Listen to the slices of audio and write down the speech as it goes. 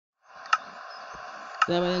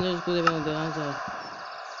Dar mai de scuze pentru deranjare.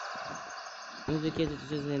 Nu știu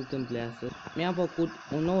ce se întâmple astăzi. Mi-am făcut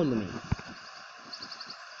o nouă lume.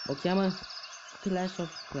 O cheamă Clash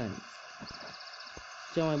of Clans.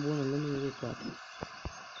 Cea mai bună lume de toate.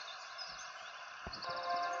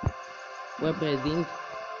 Vă prezint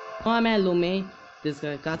noua mea lume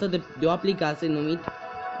descărcată de o aplicație numit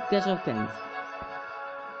Clash of Clans.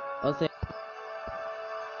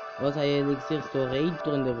 O să ai elixir storage,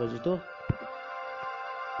 turn de vrăjitor.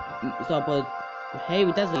 Sau pe... Hei,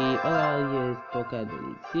 uitați-vă, ăla e stocat de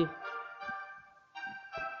elixir.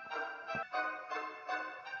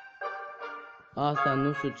 Asta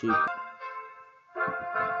nu știu ce.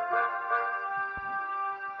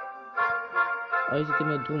 Aici se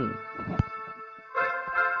termină drumul.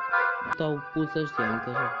 Stau pus ăștia în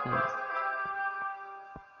Clash of Clans.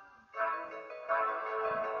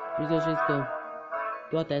 Și să știți că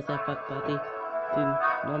toate astea fac parte din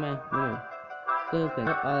noua mea lume.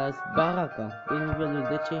 Ales Baraka de nivelul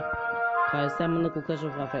 10, care seamănă cu Clash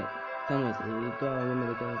of Rafael. Că nu este, e doar o lume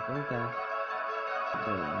de Clash of Clans care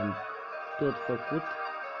am tot făcut.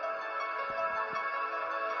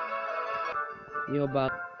 E o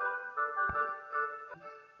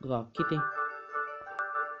rachete.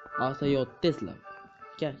 Asta e o Tesla.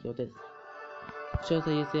 Chiar e o Tesla. Și asta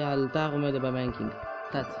este altarul meu de Barbarian King.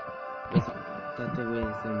 Stați, dar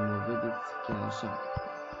trebuie să mă vedeți chiar așa.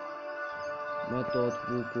 Mă tot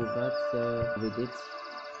bucurați să vedeți.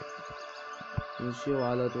 Sunt și eu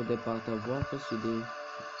alături de partea voastră și de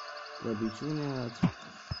slăbiciunea aceea.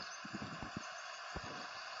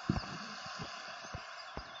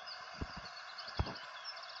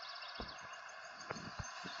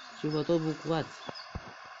 Și vă tot bucurați.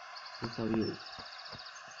 Sau eu.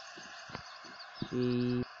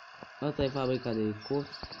 Și asta e fabrica de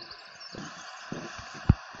curs.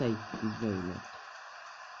 Stai, noile.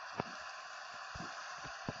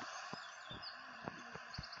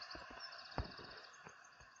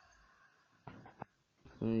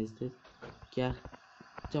 Este chiar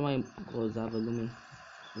cea mai grozavă lume.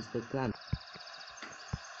 Este clan.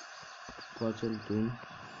 Cu acel drum.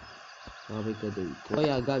 Fabrică de icon.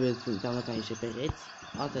 Oia galbeni înseamnă ca niște pereți.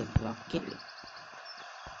 Alte rachete.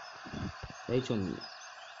 Aici o mie.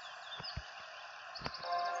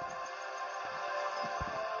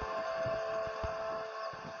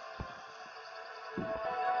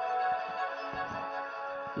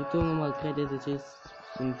 Și tu nu mă credeți de ce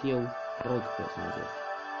sunt eu rog personajul.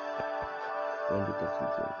 Pentru că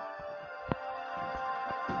sunt eu.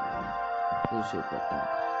 Nu știu pe tare.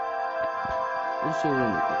 Nu știu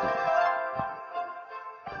unde cu tare.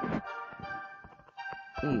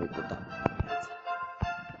 Unde cu tare.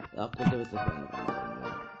 Acum trebuie să fie nu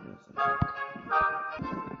să plec.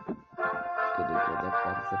 Cât de greu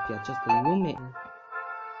poate să fie această lume.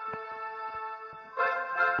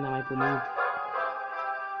 N-am mai pomenit.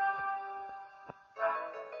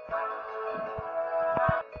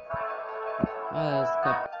 Aia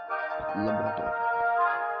scap laborator.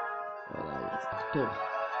 Ăla e actor.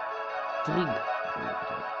 Trig.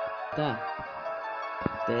 Da.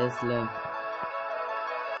 Tesla.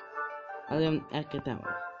 Avem archeteamă.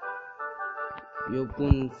 Eu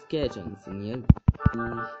pun skeletons în el.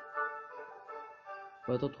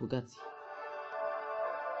 Vă tot rugați.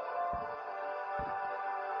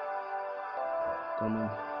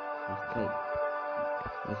 Cam subscribe.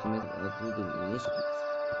 Mulțumesc atât de bine și